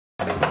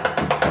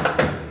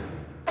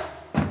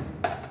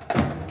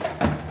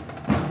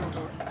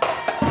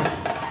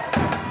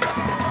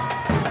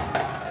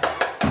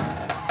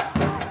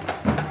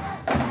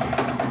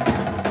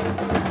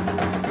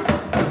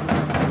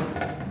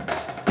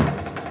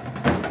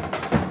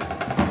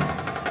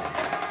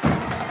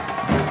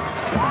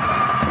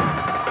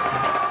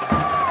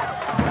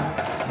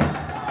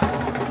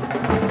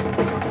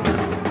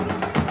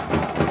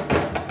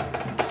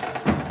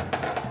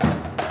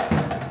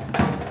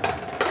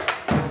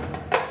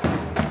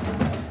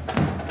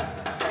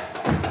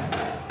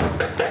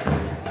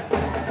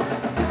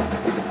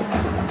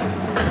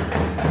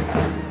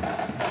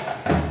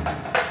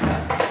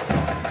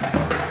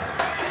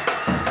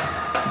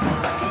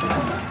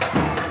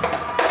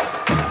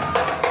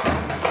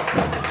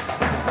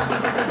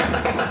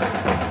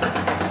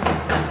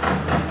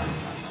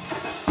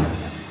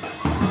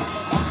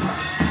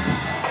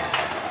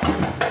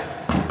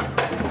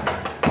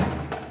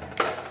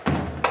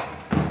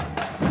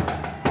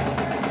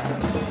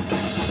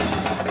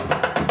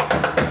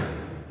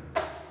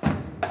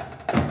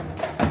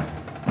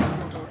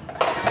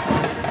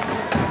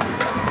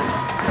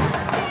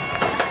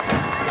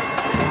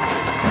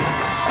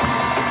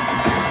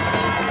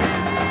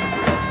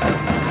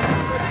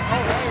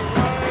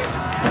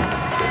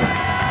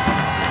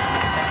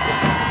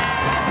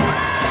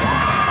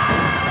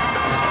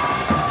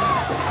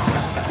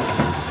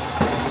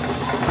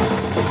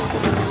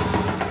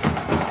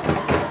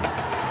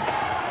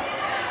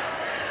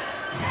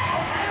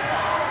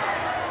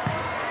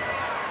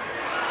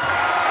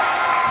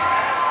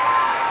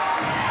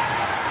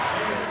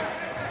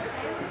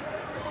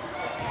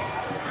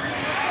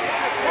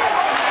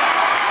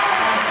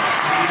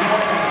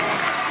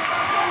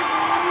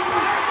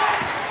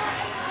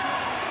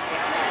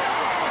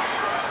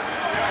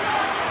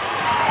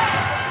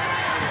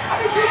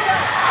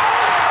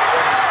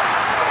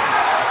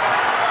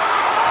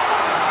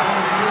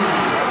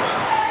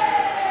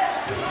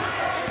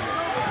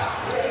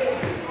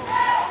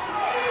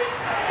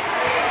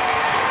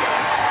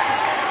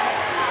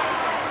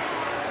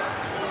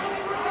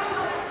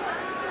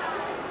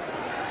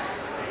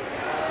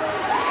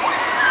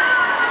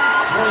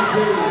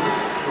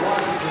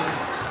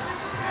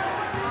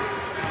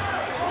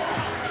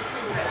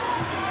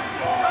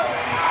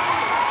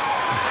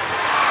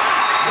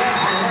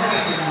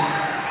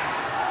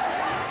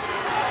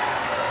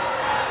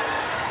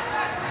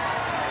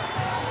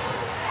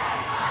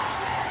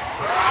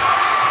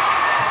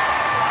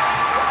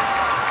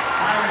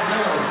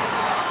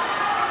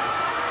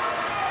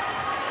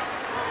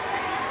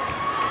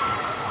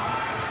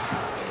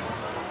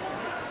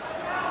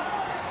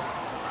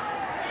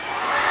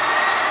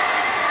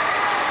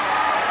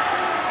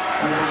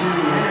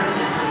Jaylin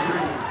Henderson for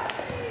three.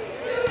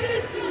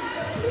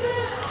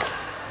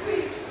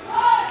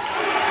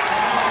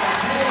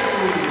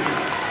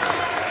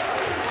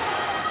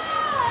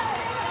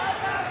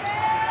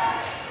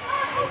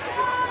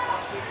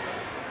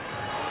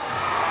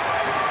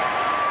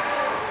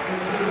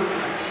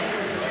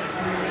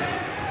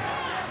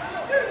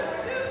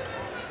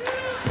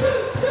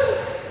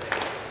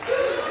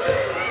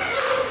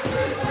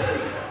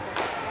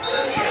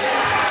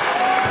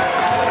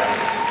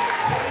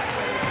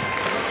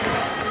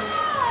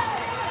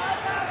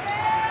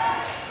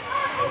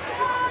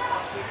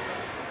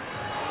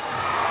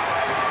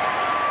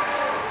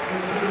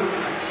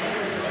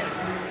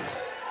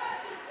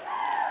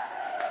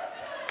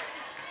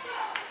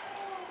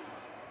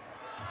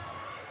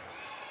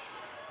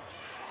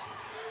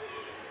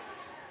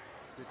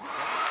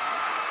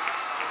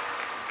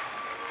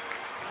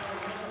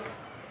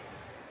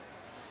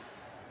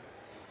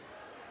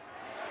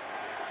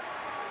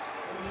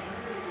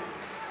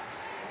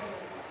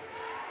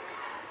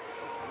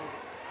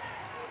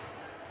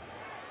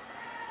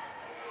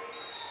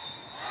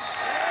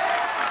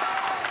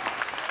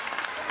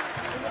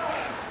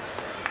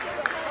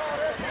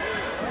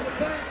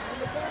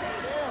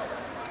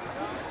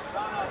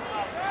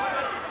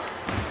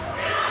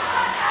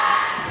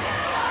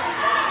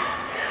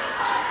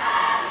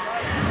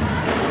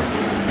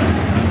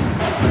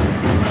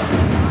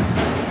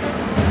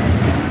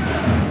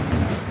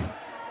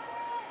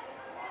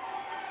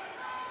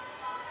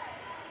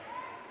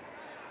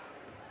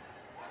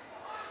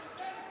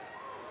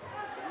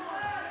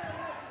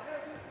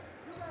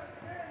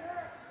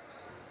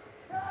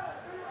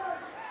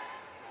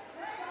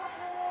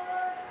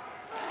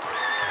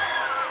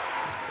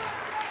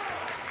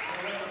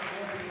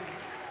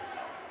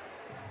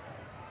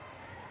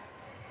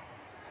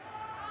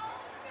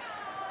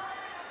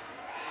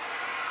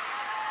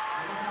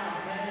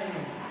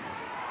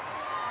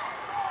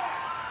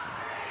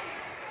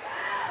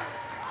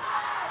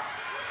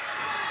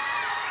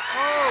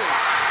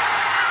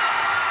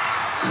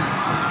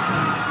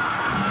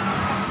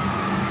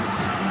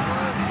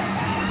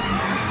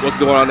 What's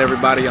going on,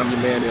 everybody? I'm your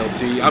man,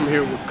 LT. I'm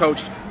here with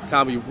Coach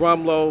Tommy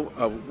Brumbelow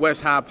of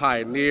West High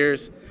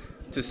Pioneers.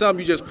 To some,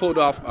 you just pulled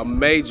off a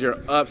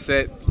major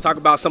upset. Talk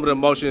about some of the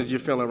emotions you're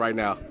feeling right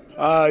now.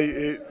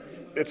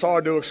 It's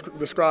hard to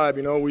describe.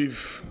 You know,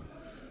 we've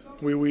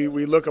We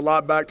look a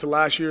lot back to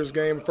last year's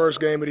game, first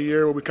game of the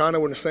year, where we kind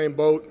of were in the same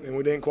boat and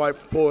we didn't quite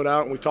pull it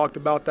out. And we talked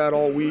about that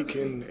all week.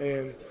 And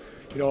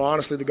you know,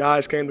 honestly, the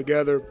guys came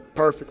together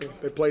perfectly.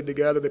 They played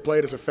together. They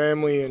played as a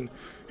family,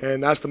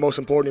 and that's the most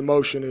important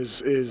emotion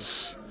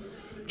is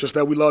just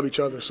that we love each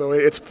other. So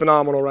it's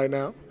phenomenal right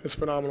now. It's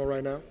phenomenal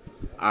right now.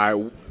 All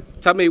right.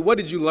 Tell me, what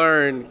did you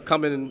learn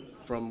coming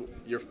from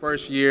your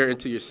first year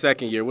into your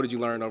second year? What did you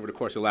learn over the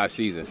course of last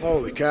season?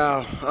 Holy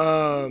cow.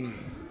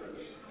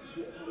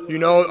 You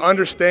know,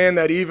 understand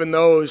that even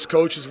though as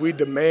coaches we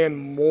demand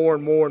more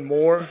and more and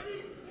more,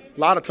 a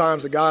lot of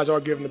times the guys are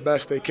giving the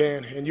best they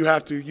can, and you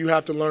have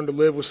to learn to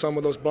live with some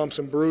of those bumps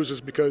and bruises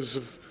because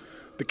of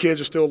the kids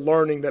are still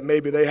learning that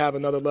maybe they have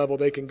another level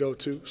they can go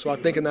to. So I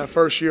think in that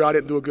first year I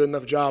didn't do a good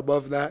enough job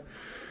of that.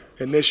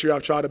 And this year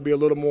I've tried to be a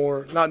little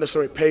more, not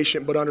necessarily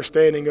patient, but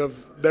understanding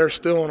of they're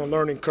still on a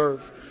learning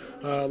curve.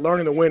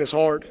 Learning to win is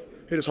hard.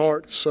 It is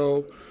hard.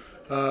 So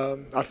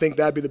I think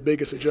that'd be the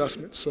biggest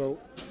adjustment. So,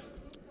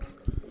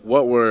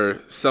 what were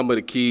some of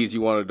the keys you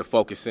wanted to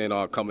focus in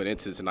on coming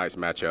into tonight's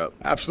matchup?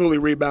 Absolutely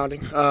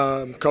rebounding.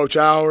 Coach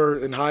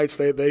Auer and Heights,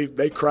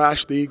 they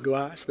crash the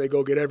glass. They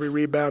go get every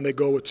rebound. They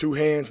go with two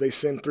hands. They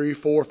send 3,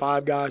 4,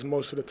 5 guys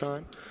most of the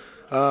time.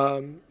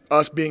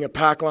 Us being a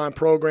pack line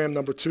program,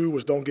 number 2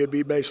 was don't get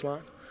beat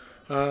baseline.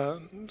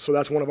 So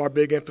that's one of our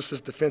big emphasis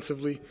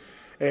defensively.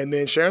 And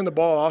then sharing the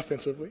ball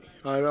offensively.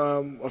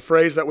 A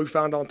phrase that we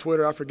found on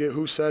Twitter, I forget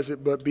who says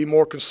it, but be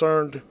more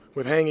concerned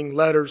with hanging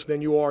letters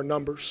than you are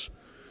numbers.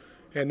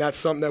 And that's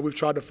something that we've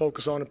tried to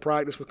focus on in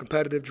practice with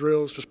competitive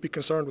drills, just be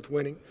concerned with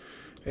winning.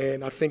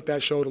 And I think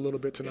that showed a little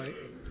bit tonight.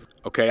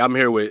 Okay, I'm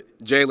here with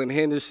Jaylin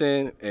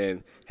Henderson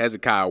and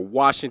Hezekiah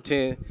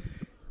Washington.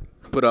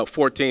 Put up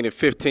 14 and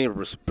 15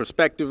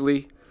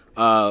 respectively.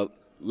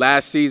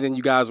 Last season,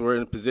 you guys were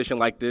in a position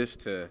like this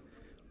to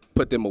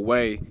put them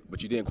away,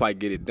 but you didn't quite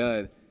get it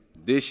done.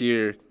 This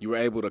year, you were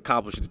able to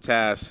accomplish the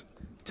task.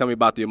 Tell me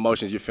about the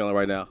emotions you're feeling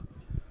right now.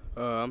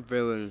 I'm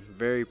feeling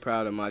very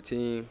proud of my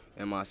team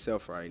and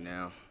myself right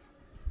now.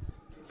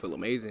 I feel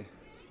amazing.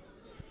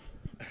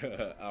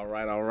 All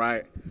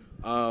right.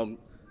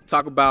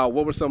 Talk about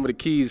what were some of the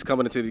keys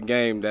coming into the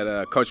game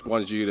that Coach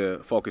wanted you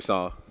to focus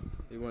on?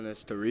 He wanted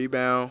us to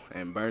rebound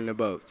and burn the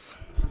boats.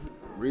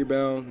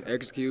 Rebound,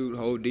 execute,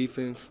 hold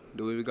defense,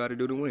 do what we got to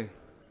do to win.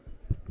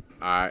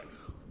 All right.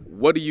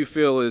 What do you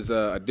feel is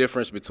a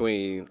difference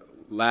between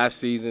last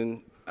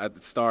season at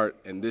the start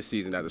and this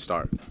season at the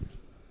start?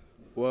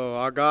 Well,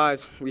 our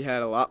guys, we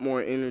had a lot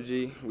more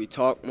energy. We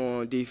talked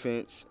more on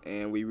defense,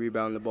 and we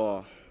rebound the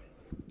ball.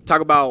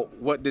 Talk about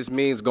what this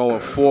means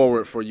going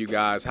forward for you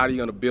guys. How are you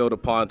going to build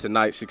upon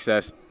tonight's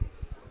success?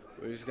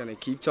 We're just going to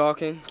keep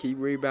talking, keep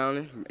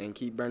rebounding, and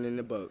keep burning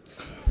the boats.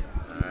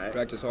 All right.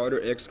 Practice harder,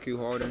 execute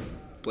harder,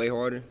 play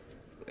harder,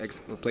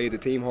 play the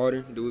team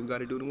harder, do what we got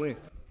to do to win.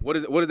 What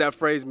does that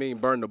phrase mean,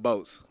 burn the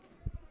boats?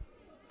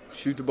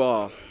 Shoot the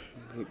ball,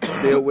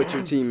 build with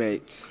your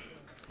teammates,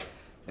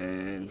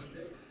 and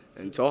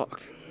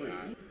talk.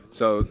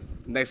 So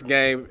next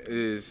game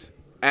is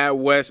at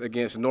West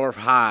against North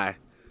High.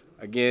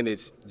 Again,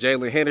 it's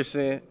Jaylin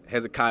Henderson,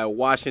 Hezekiah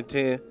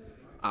Washington.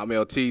 I'm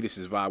LT. This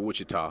is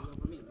Wichita.